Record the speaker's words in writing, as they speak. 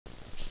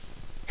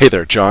Hey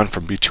there, John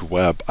from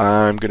B2Web.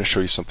 I'm going to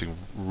show you something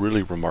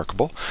really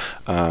remarkable.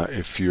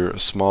 If you're a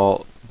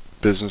small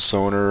business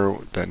owner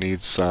that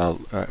needs,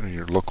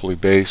 you're locally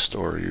based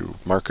or you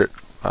market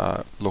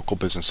local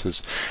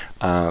businesses,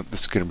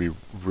 this is going to be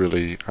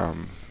really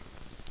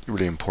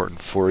really important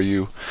for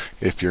you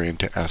if you're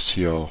into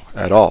SEO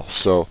at all.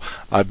 So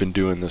I've been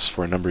doing this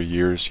for a number of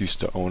years, used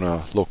to own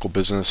a local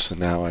business, and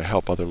now I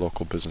help other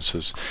local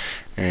businesses,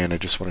 and I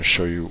just want to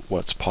show you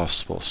what's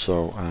possible.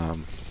 So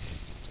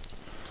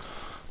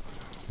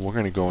we're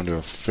going to go into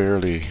a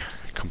fairly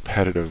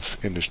competitive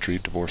industry,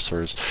 divorce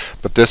lawyers,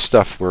 but this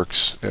stuff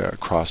works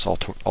across all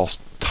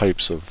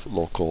types of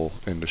local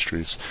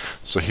industries.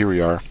 So here we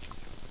are.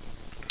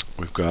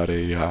 We've got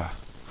a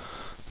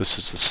this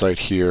is the site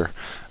here.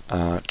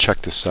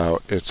 Check this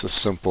out. It's a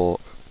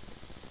simple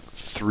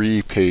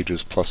 3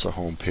 pages plus a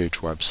home page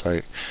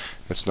website.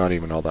 It's not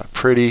even all that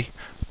pretty,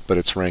 but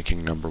it's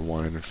ranking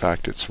 #1. In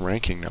fact, it's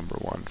ranking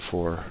 #1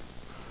 for,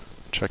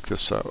 check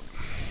this out,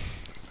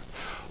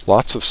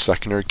 lots of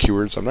secondary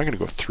keywords. I'm not going to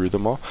go through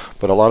them all,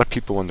 but a lot of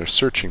people, when they're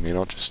searching, they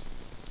don't just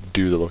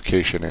do the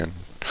location and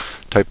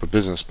type of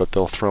business, but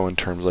they'll throw in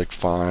terms like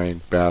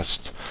find,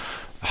 best,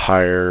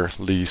 hire,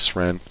 lease,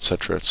 rent,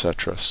 etc.,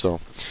 etc. So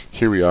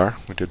here we are.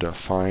 We did a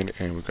find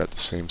and we've got the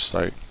same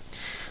site.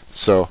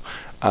 So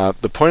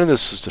the point of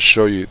this is to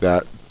show you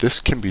that this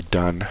can be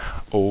done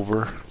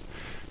over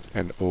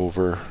and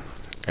over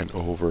and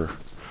over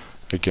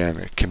again.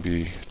 It can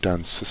be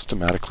done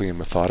systematically and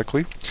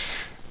methodically.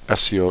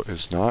 SEO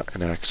is not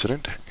an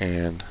accident,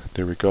 and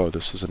there we go.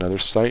 This is another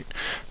site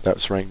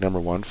that's ranked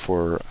 #1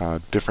 for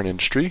a different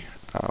industry,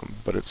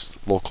 but it's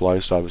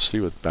localized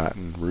obviously with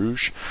Baton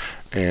Rouge,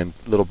 and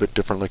a little bit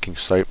different looking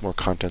site, more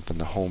content than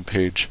the home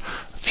page,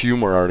 a few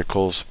more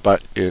articles,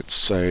 but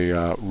it's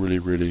a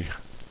really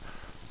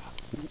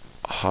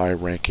high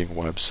ranking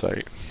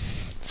website.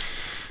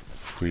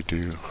 If we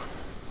do,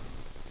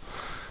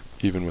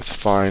 even with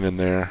fine in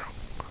there,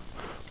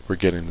 we're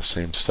getting the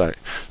same site.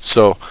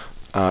 So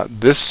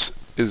this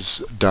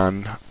is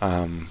done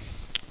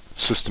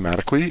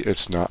systematically.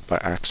 It's not by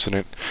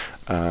accident.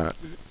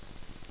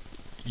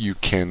 You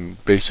can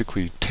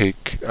basically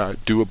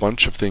do a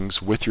bunch of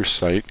things with your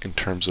site in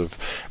terms of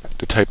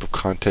the type of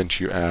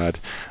content you add,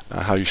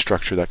 how you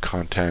structure that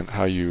content,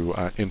 how you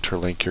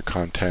interlink your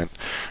content.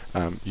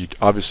 You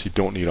obviously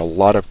don't need a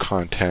lot of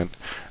content.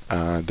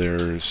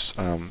 There's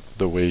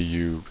the way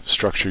you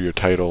structure your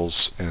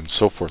titles and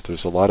so forth.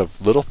 There's a lot of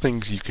little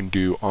things you can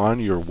do on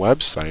your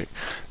website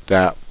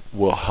that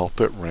will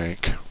help it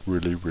rank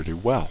really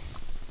well.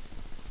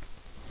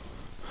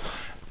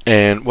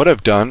 And what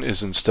I've done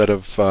is, instead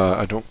of,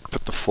 I don't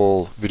put the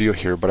full video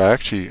here, but I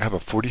actually have a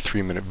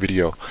 43-minute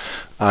video.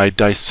 I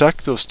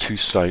dissect those two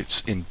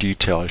sites in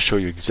detail. I show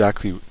you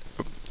exactly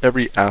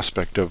every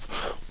aspect of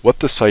what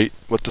the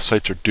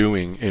sites are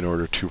doing in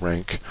order to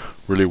rank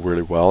really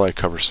well. I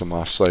cover some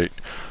off-site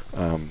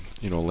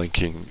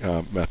linking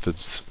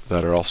methods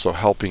that are also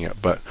helping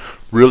it, but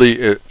really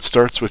it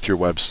starts with your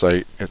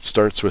website. It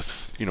starts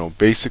with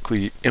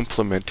basically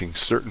implementing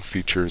certain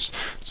features,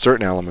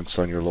 certain elements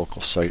on your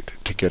local site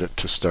to get it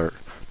to start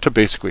to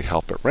basically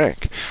help it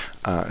rank.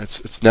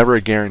 It's never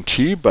a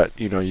guarantee, but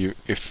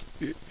if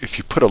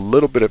you put a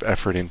little bit of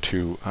effort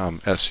into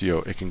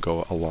SEO, it can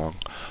go a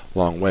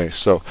long way.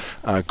 So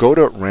go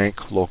to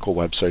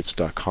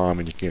ranklocalwebsites.com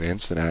and you can get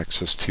instant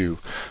access to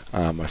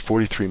my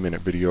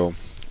 43-minute video,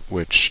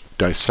 which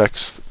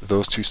dissects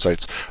those two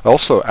sites.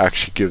 Also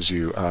actually gives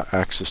you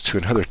access to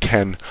another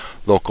 10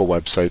 local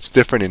websites,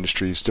 different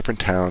industries, different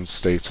towns,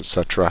 states,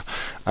 etc.,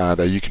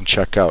 that you can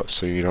check out.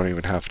 So you don't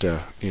even have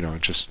to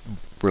just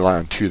rely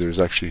on 2. There's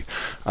actually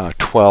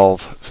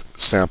 12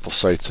 sample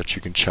sites that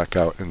you can check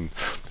out, and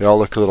they all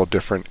look a little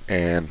different.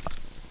 And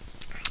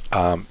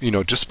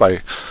just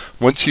by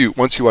once you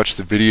watch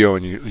the video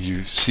and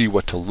you see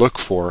what to look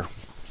for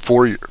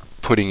your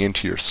putting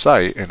into your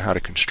site and how to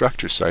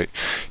construct your site,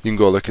 you can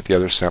go look at the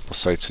other sample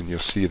sites and you'll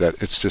see that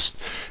it's the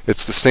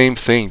same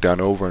thing done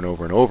over and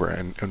over.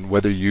 And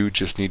whether you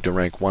just need to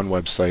rank 1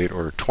 website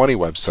or 20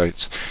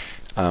 websites,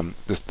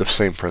 the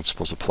same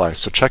principles apply.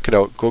 So check it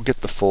out. Go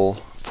get the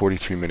full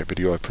 43-minute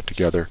video I put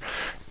together,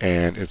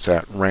 and it's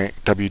at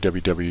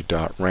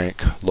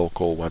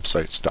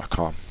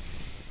www.ranklocalwebsites.com.